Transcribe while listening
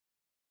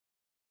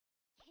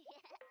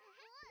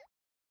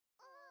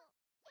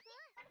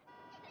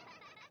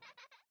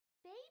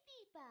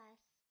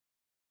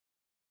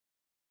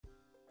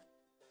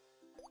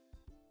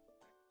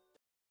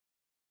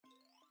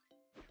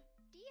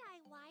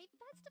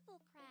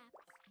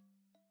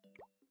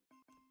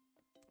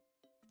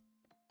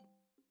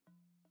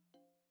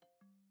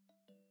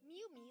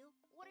Mew,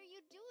 what are you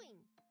doing?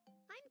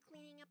 I'm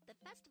cleaning up the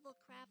festival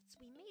crafts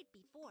we made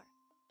before.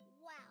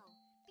 Wow,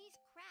 these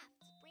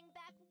crafts bring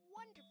back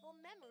wonderful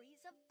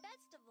memories of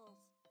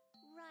festivals.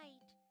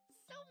 Right,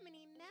 so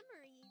many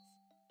memories.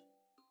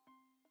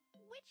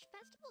 Which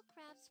festival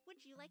crafts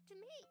would you like to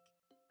make?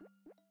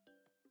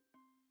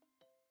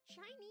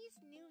 Chinese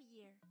New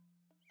Year.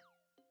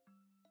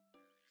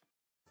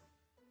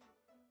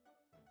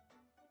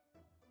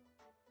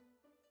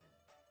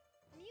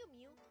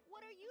 Mew,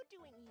 what are you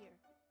doing here?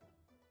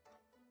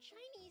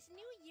 Chinese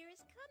New Year is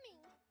coming.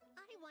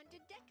 I want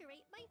to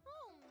decorate my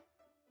home.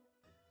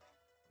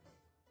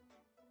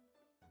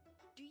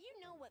 Do you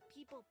know what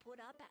people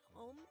put up at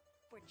home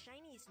for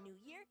Chinese New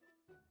Year?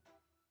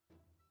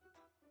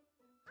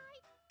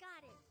 I've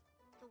got it.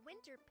 The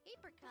winter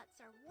paper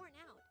cuts are worn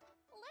out.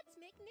 Let's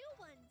make new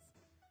ones.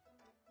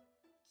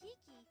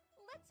 Kiki,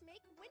 let's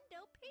make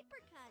window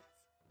paper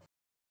cuts.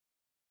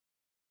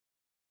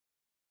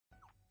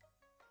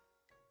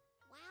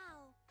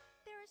 Wow,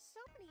 there are so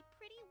many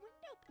pretty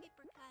window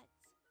paper cuts.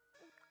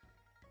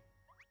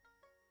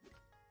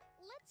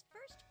 Let's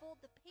first fold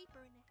the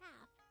paper in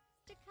half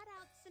to cut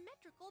out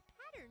symmetrical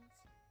patterns.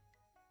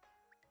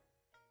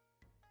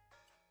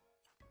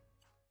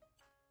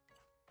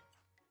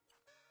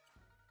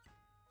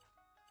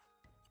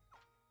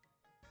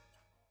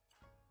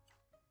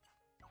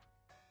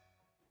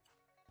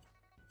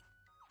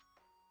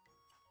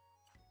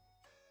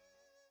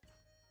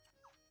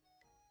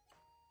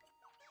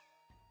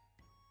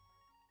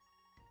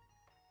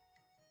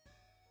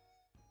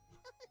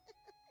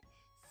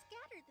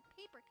 Scatter the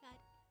paper cut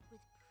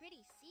with pretty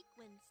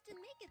sequins to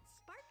make it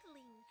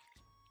sparkling.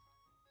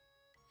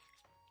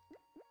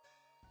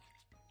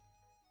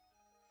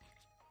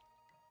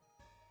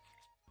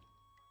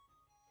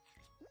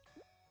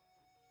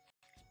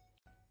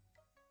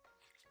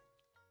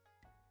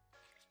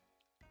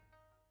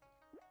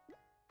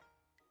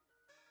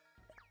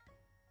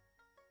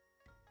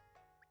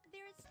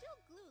 There is still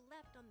glue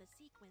left on the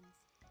sequins.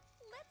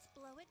 Let's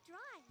blow it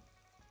dry.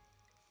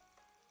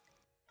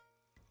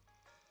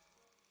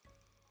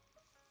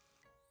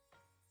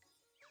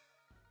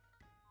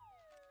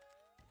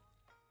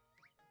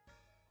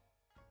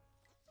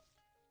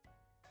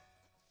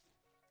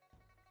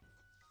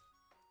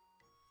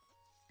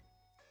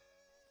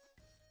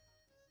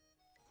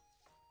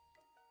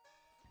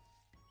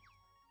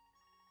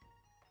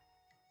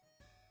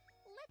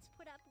 Let's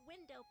put up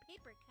window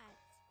paper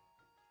cuts.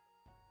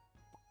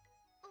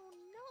 Oh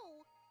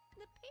no!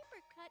 The paper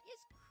cut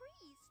is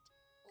creased.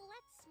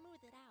 Let's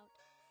smooth it out.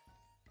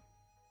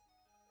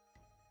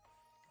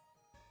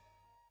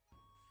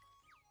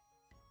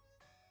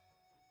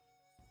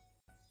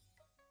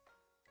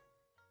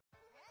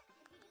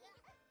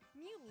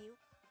 Mew,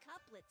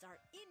 couplets are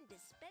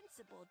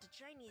indispensable to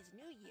Chinese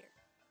New Year.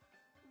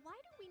 Why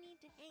do we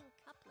need to hang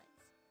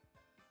couplets?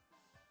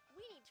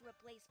 We need to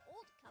replace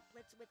old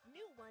couplets with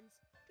new ones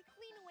to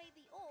clean away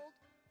the old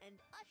and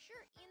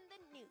usher in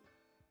the new.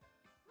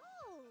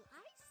 Oh,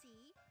 I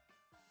see.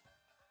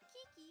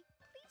 Kiki,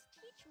 please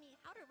teach me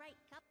how to write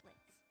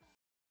couplets.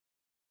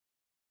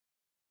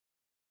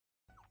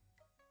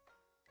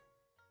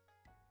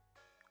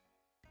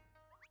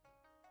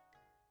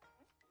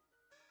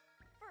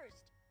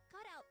 First,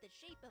 cut out the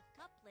shape of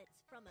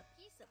couplets from a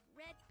piece of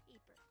red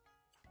paper.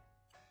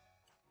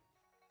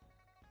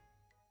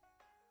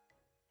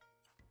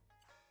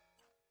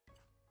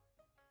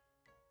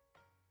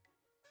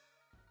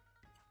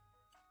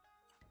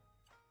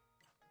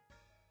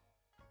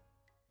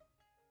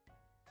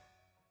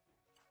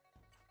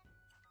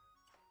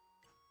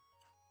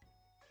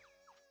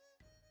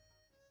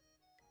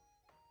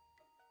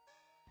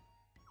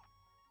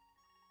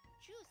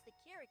 Choose the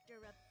character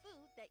of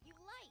food that you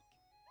like.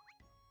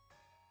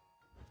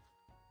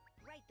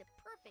 Write the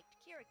perfect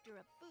character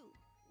of food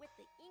with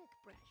the ink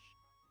brush.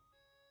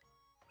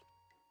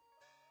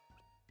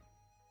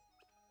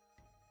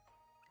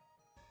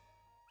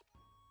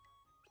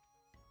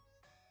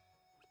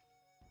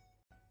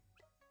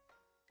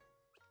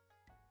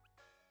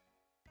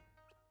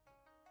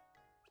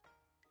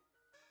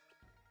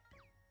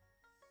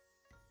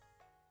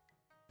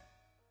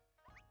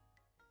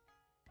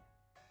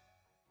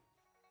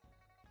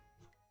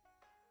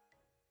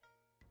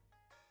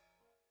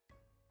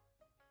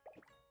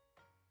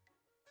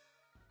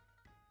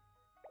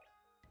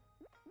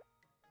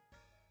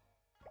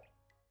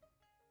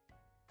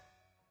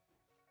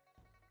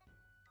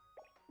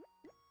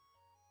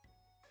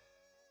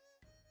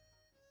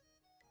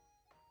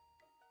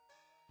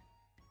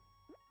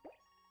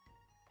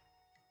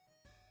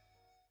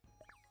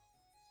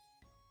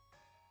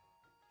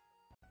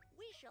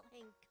 We shall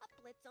hang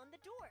couplets on the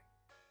door.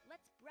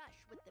 Let's brush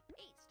with the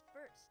paste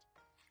first.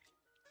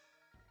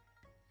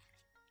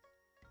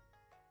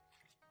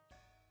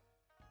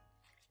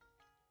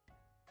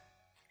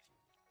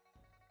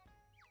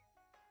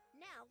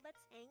 Now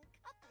let's hang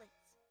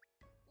couplets.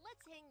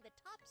 Let's hang the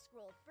top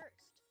scroll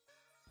first.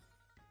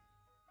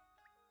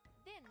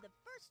 Then the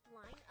first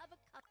line of a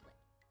couplet.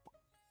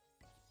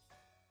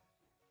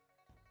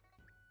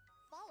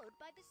 followed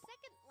by the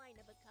second line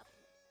of a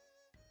couplet.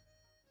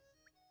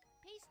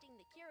 Pasting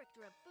the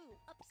character of Fu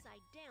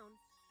upside down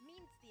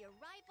means the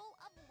arrival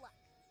of luck.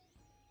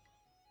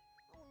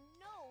 Oh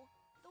no!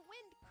 The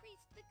wind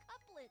creased the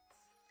couplets!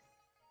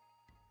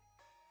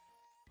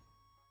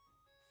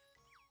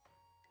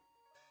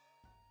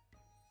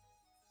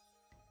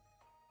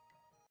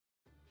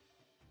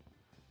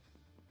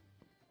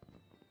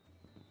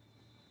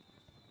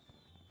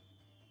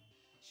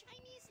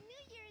 Chinese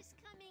New Year is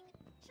coming!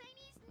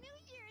 Chinese New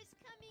Year is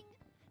coming!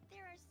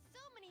 There are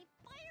so many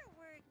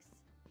fireworks!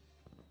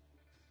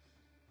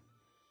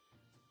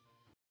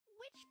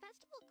 Which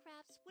festival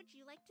crafts would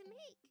you like to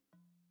make?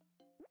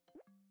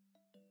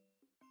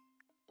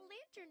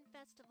 Lantern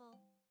Festival.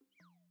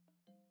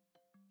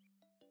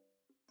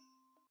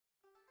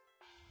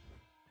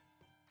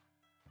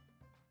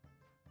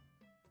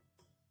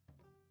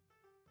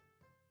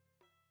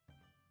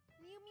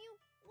 Mew Mew,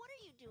 what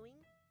are you doing?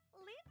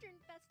 Lantern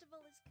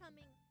Festival is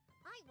coming.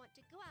 I want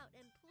to go out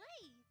and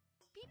play.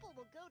 People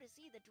will go to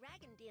see the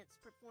dragon dance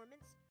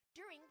performance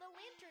during the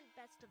Lantern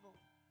Festival.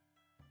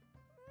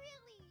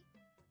 Really?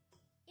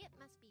 It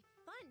must be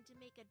fun to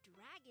make a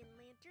dragon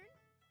lantern.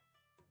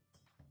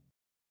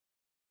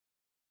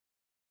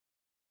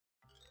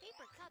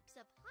 Paper cups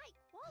of high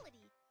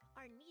quality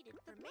are needed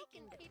for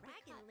making the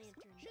dragon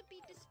lantern. Should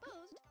be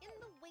disposed in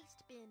the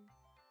waste bin.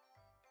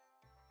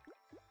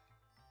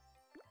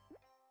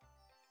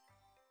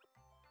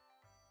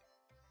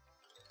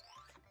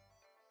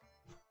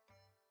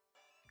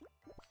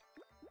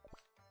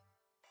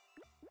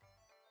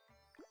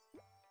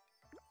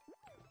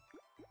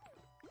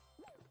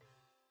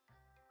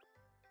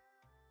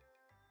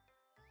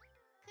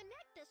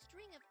 Connect a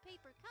string of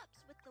paper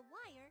cups with the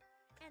wire,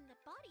 and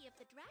the body of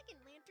the dragon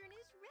lantern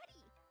is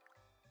ready.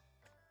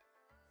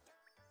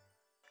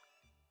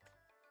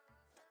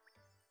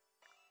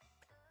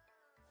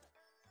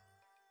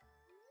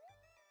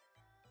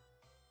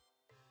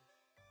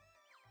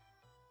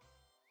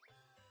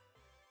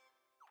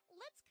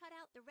 Let's cut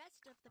out the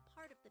rest of the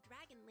part of the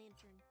dragon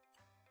lantern.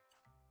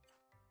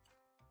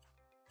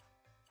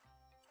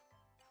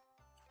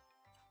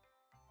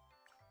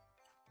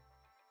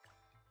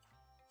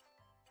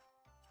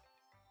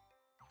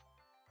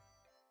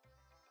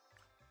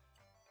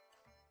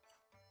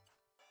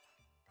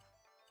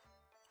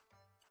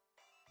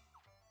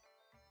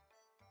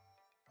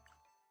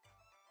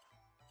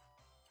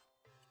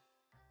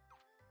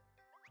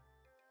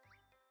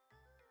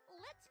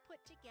 Let's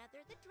put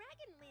together the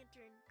dragon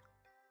lantern.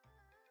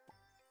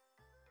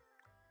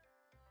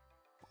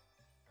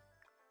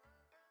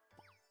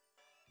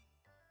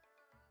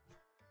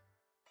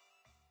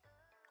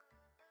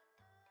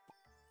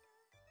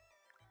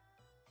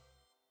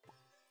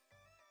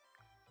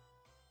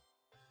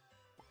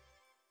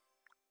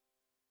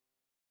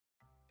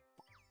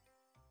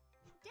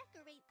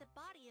 Decorate the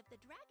body of the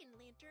dragon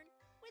lantern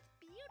with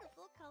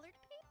beautiful colored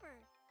paper.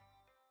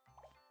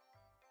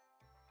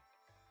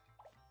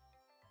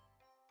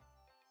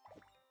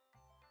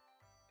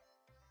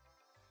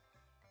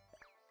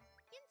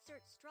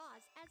 Insert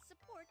straws as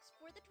supports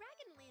for the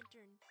dragon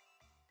lantern.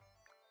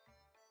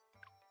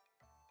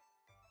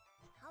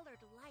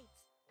 Colored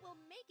lights will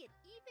make it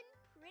even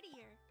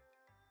prettier.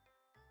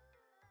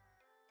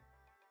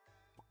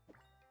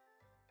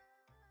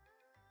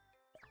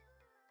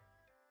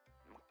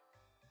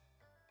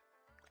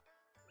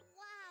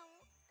 Wow!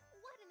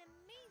 What an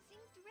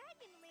amazing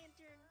dragon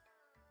lantern!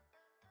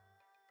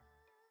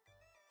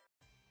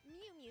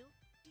 Mew Mew,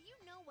 do you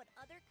know what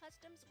other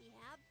customs we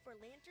have for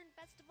Lantern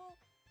Festival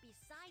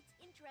besides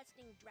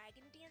interesting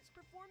dragon dance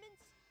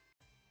performance?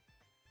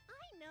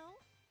 I know!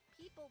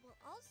 People will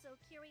also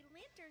carry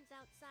lanterns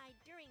outside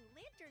during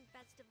Lantern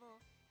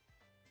Festival.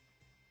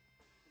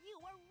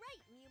 You are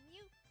right, Mew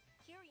Mew!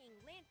 Carrying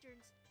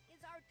lanterns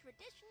is our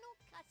traditional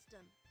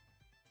custom.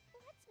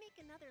 Let's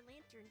make another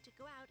lantern to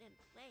go out and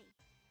play.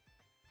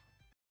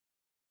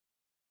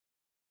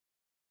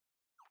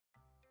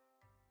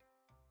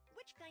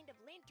 Which kind of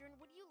lantern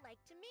would you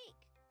like to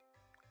make?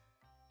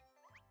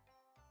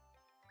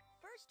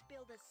 First,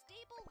 build a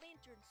stable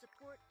lantern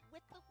support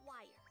with the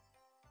wire.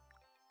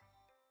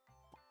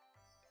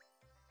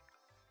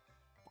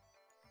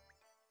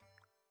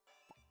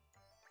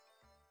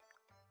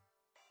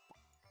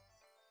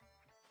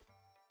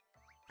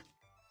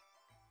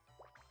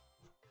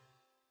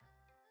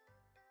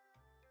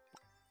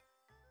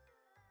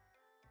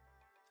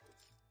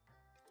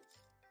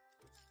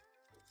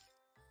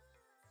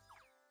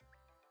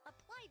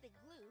 Apply the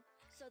glue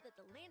so that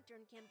the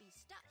lantern can be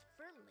stuck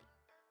firmly.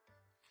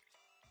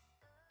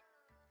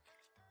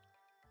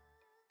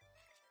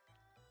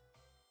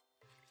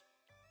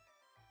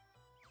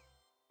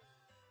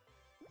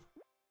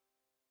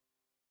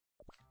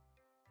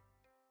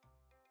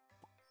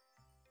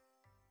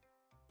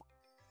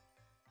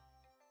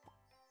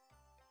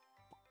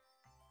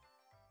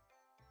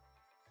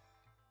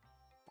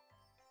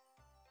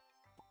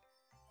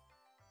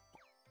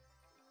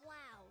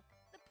 Wow!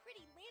 The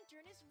pretty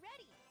lantern is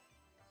ready!